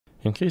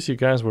In case you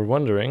guys were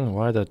wondering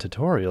why the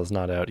tutorial's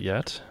not out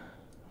yet,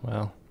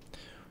 well,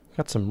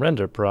 got some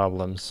render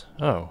problems.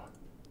 Oh,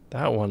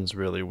 that one's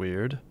really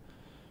weird.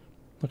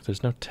 Look,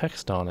 there's no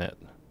text on it.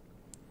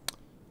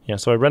 Yeah,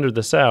 so I rendered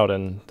this out,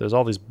 and there's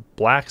all these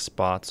black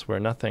spots where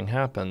nothing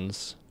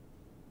happens.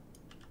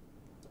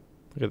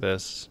 Look at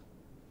this.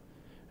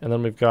 And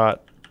then we've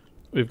got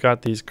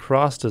these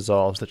cross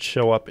dissolves that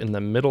show up in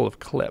the middle of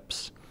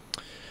clips.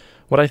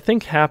 What I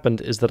think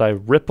happened is that I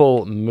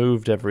ripple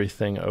moved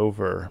everything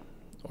over,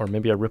 or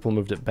maybe I ripple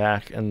moved it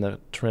back, and the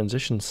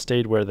transitions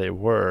stayed where they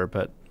were,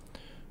 but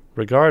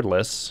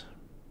regardless,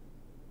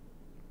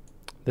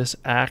 this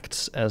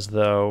acts as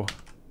though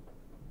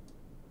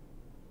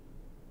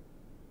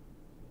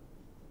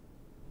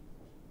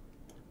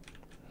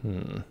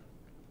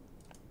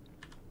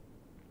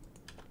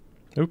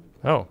Oop.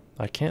 Oh,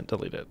 I can't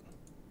delete it.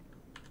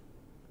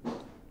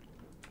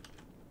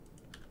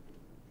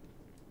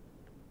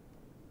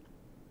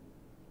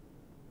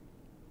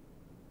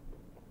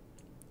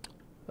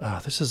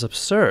 This is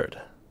absurd.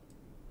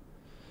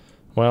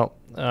 Well,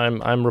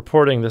 I'm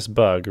reporting this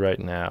bug right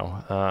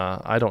now.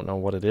 I don't know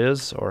what it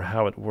is, or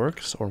how it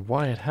works, or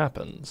why it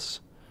happens.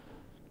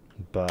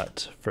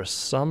 But for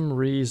some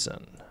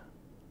reason...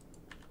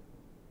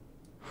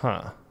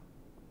 Huh.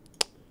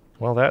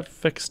 Well, that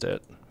fixed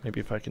it. Maybe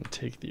if I can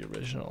take the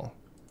original.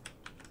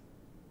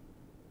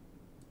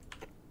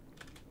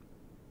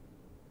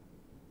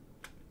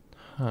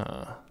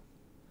 Huh.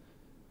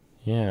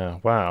 Yeah,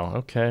 wow.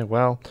 Okay,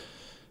 well,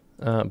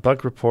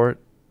 bug report.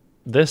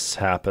 This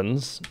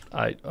happens.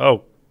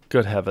 Oh,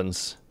 good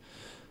heavens.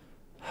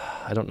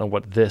 I don't know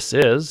what this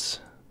is.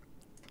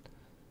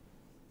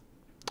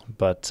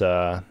 But,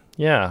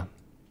 yeah.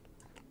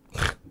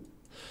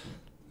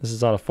 This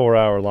is on a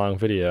 4-hour-long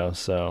video,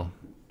 so...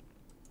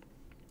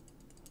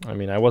 I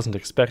mean, I wasn't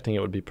expecting it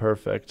would be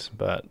perfect,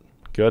 but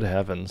good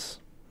heavens.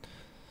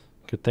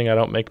 Good thing I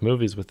don't make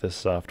movies with this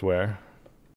software.